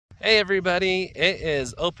Hey everybody, it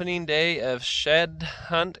is opening day of Shed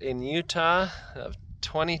Hunt in Utah of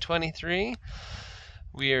 2023.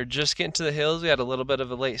 We are just getting to the hills. We had a little bit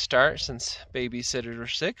of a late start since babysitters were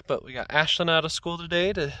sick, but we got Ashlyn out of school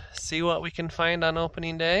today to see what we can find on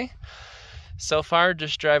opening day. So far,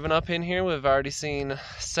 just driving up in here, we've already seen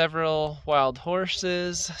several wild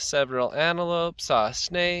horses, several antelope, saw a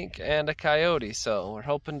snake, and a coyote. So we're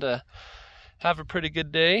hoping to have a pretty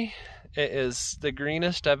good day. It is the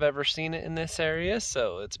greenest I've ever seen it in this area,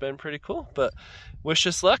 so it's been pretty cool. But wish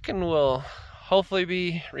us luck, and we'll hopefully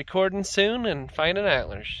be recording soon and finding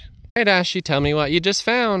antlers. All right, Ashley, tell me what you just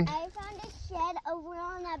found. I found a shed over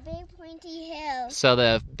on that big pointy hill. So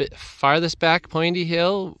the farthest back pointy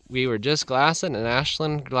hill, we were just glassing, and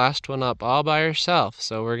Ashlyn glassed one up all by herself.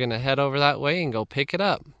 So we're gonna head over that way and go pick it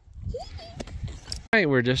up. All right,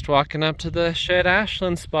 we're just walking up to the shed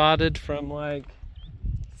Ashlyn spotted from like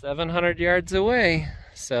 700 yards away.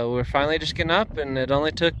 So we're finally just getting up, and it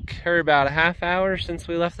only took her about a half hour since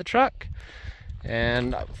we left the truck.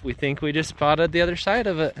 And we think we just spotted the other side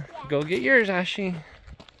of it. Yeah. Go get yours, Ashy.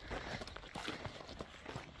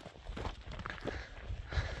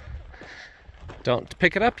 Don't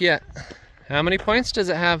pick it up yet. How many points does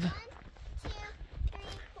it have? 1, 2, 3,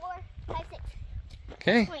 4, 5, 6.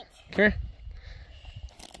 Okay, Points. come here.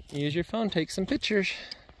 Use your phone, take some pictures.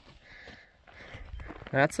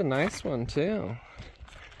 That's a nice one too.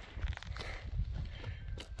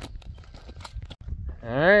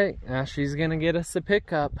 Alright, now she's gonna get us a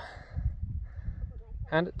pickup.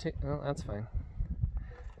 Hand it to, oh, that's fine.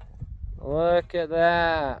 Look at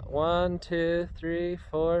that. 1, 2, 3,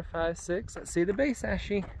 4, 5, 6. Let's see the base,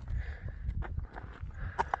 Ashy.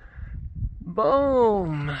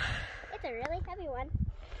 Boom! It's a really heavy one.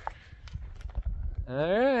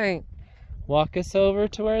 Alright, walk us over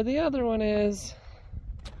to where the other one is.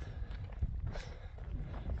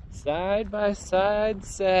 Side by side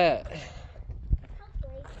set.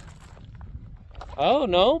 Hopefully. Oh,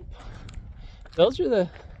 nope. Those are the...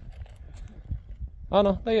 Oh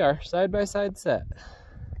no, they are. Side by side set.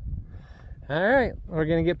 Alright, we're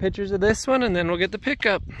gonna get pictures of this one and then we'll get the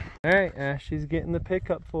pickup. Alright, Ashley's getting the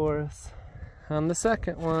pickup for us on the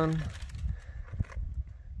second one.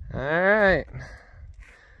 Alright.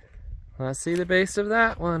 Let's see the base of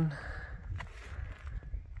that one.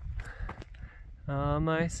 Oh,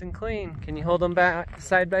 nice and clean. Can you hold them back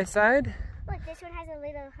side by side? Look, this one has a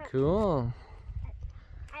little hump. Cool.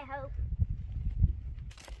 I hope.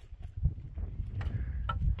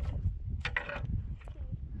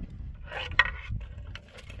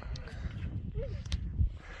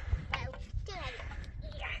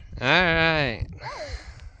 Alright.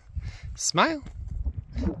 Smile.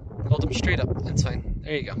 Hold them straight up. That's fine.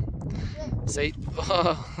 There you go. Say,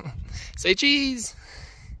 oh, say cheese.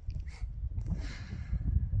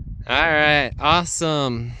 Alright,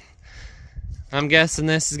 awesome. I'm guessing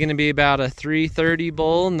this is going to be about a 330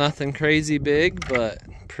 bull. Nothing crazy big, but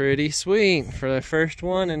pretty sweet for the first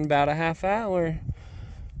one in about a half hour.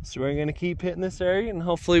 So we're going to keep hitting this area and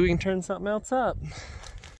hopefully we can turn something else up.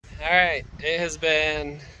 Alright, it has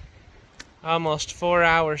been almost 4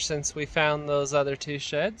 hours since we found those other two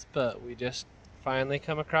sheds, but we just finally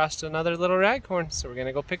come across another little raghorn, so we're going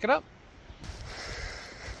to go pick it up.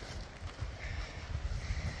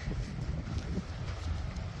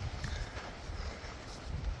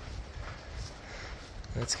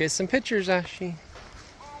 Let's get some pictures, Ashley.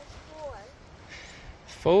 4.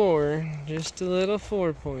 4, just a little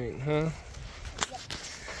 4-point, huh? Yep.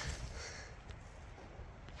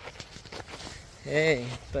 Hey,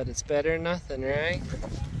 but it's better than nothing, right?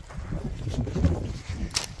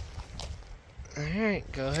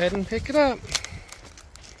 Alright, go ahead and pick it up.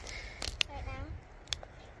 Right now.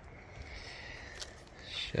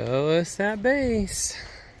 Show us that base.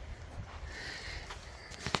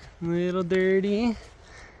 A little dirty.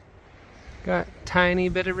 Got tiny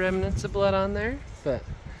bit of remnants of blood on there, but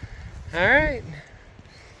alright.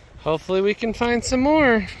 Hopefully we can find some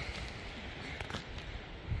more.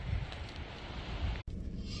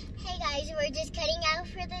 Hey guys, we're just cutting out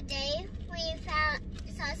for the day. We saw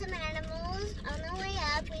some animals on the way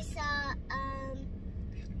up. We saw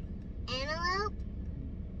antelope.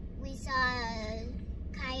 We saw a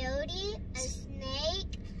coyote, a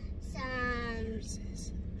snake, some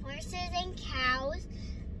horses and cows.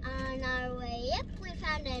 On our way up, we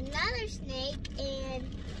found another snake and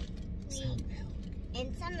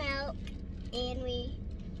some milk, and we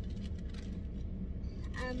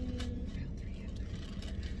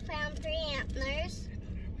found 3 antlers.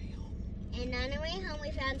 And on our way home, we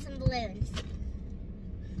found some balloons.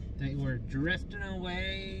 They were drifting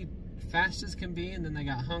away fast as can be, and then they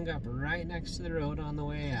got hung up right next to the road on the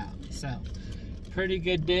way out. So, pretty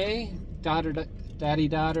good day.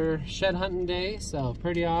 Daddy-daughter shed hunting day, so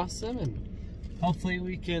pretty awesome, and hopefully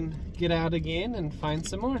we can get out again and find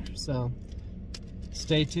some more. So,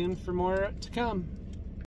 stay tuned for more to come.